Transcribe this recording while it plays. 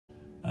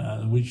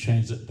we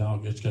changed it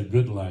down. It's got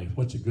good life.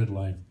 What's a good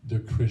life? The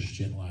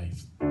Christian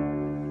life.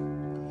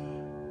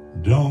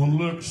 Don't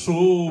look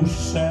so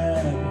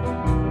sad.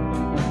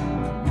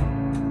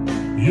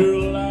 Your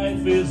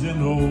life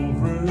isn't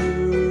over.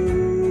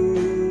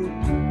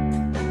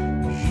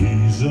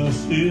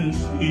 Jesus is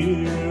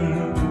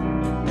here.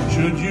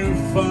 Should you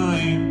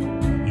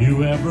find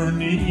you ever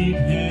need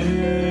him,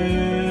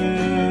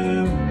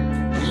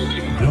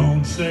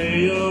 don't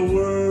say a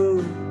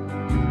word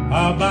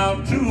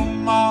about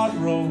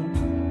tomorrow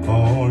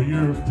or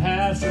your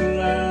past life.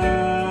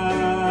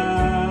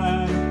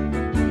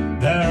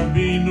 There'll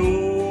be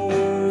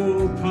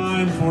no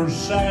time for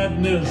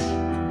sadness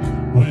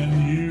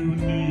when you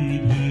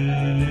need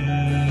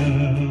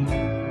him.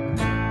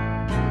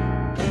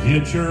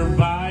 Get your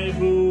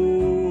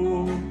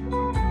Bible,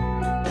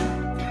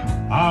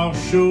 I'll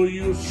show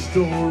you a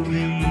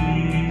story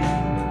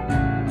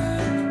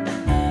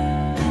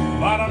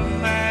about a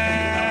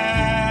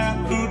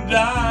man who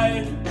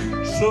died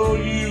so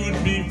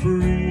you'd be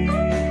free.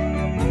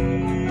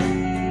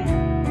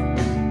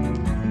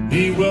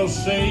 He will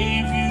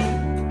save you,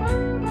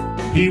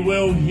 he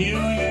will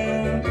heal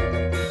you,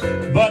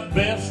 but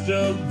best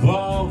of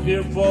all,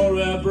 he'll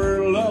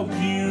forever love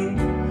you.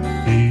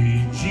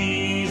 He's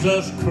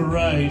Jesus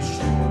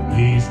Christ,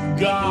 he's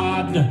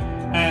God,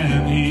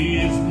 and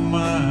he's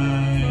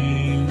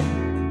mine.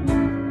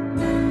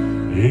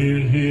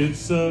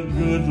 It's a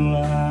good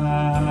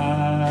life.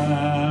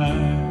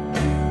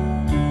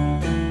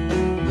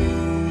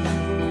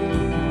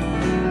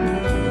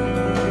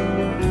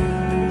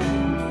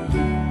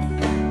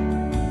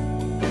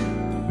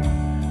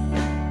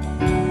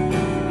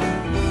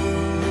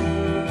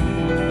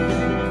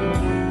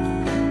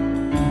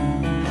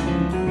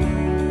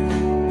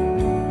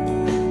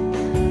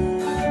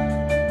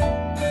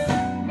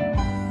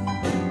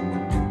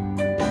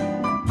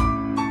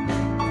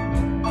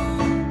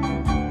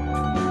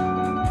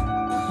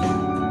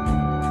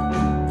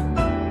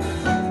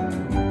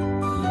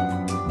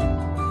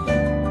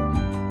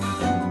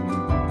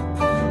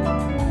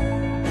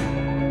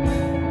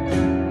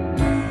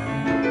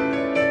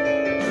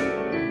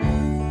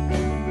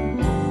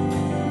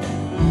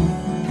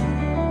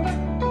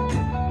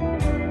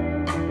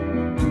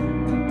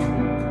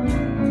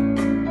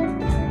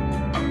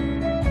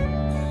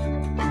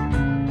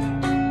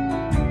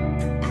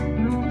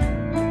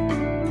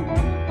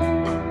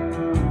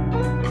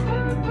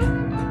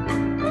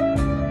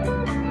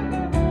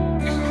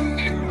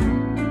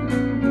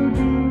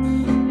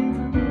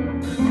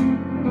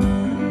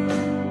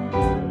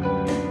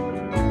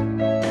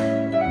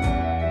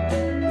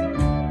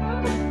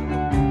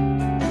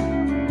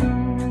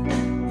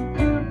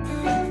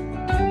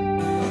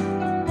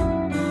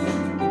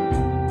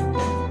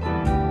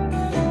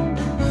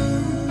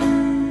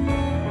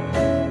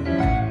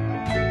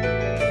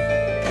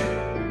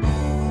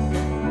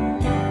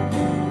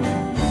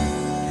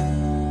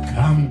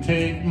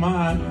 Take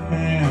my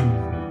hand,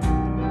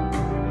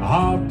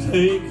 I'll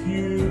take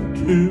you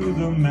to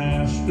the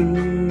Master.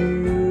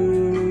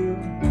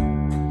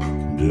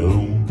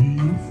 Don't be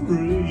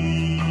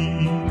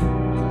afraid,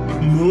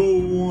 no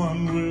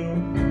one will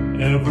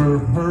ever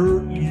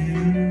hurt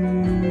you.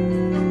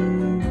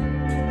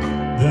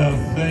 The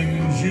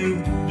things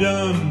you've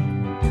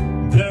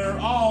done, they're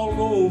all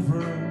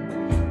over,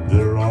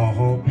 they're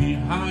all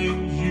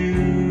behind you.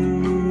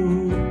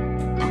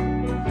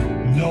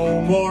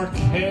 No more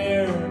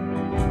care,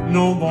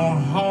 no more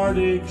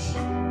heartaches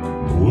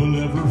will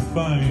ever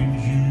find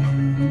you.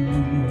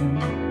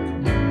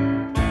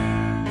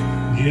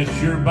 Get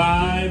your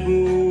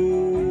Bible,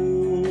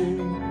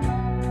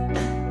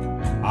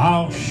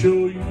 I'll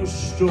show you a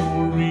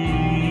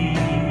story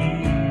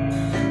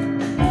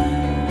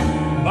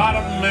about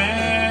a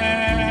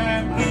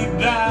man who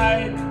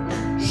died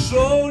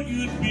so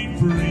you'd be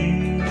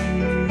free.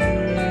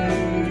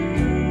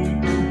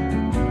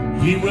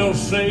 He will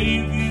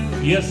save you,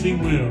 yes he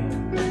will.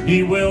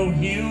 He will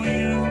heal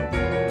you,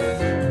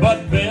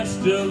 but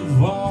best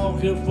of all,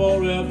 he'll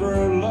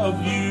forever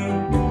love you.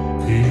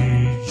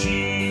 He's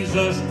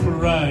Jesus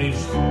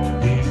Christ,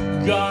 he's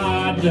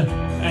God,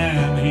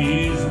 and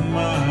he's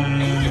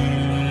mine.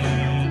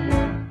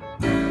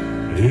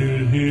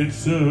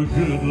 It's a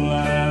good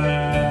life.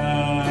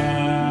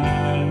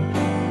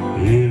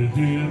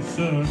 It's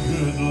a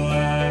good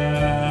life.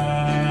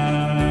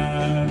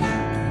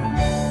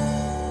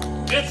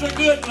 It's a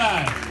good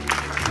life.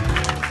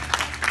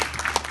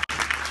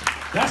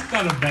 That's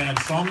not a bad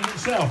song in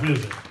itself,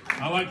 is it?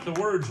 I like the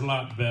words a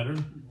lot better.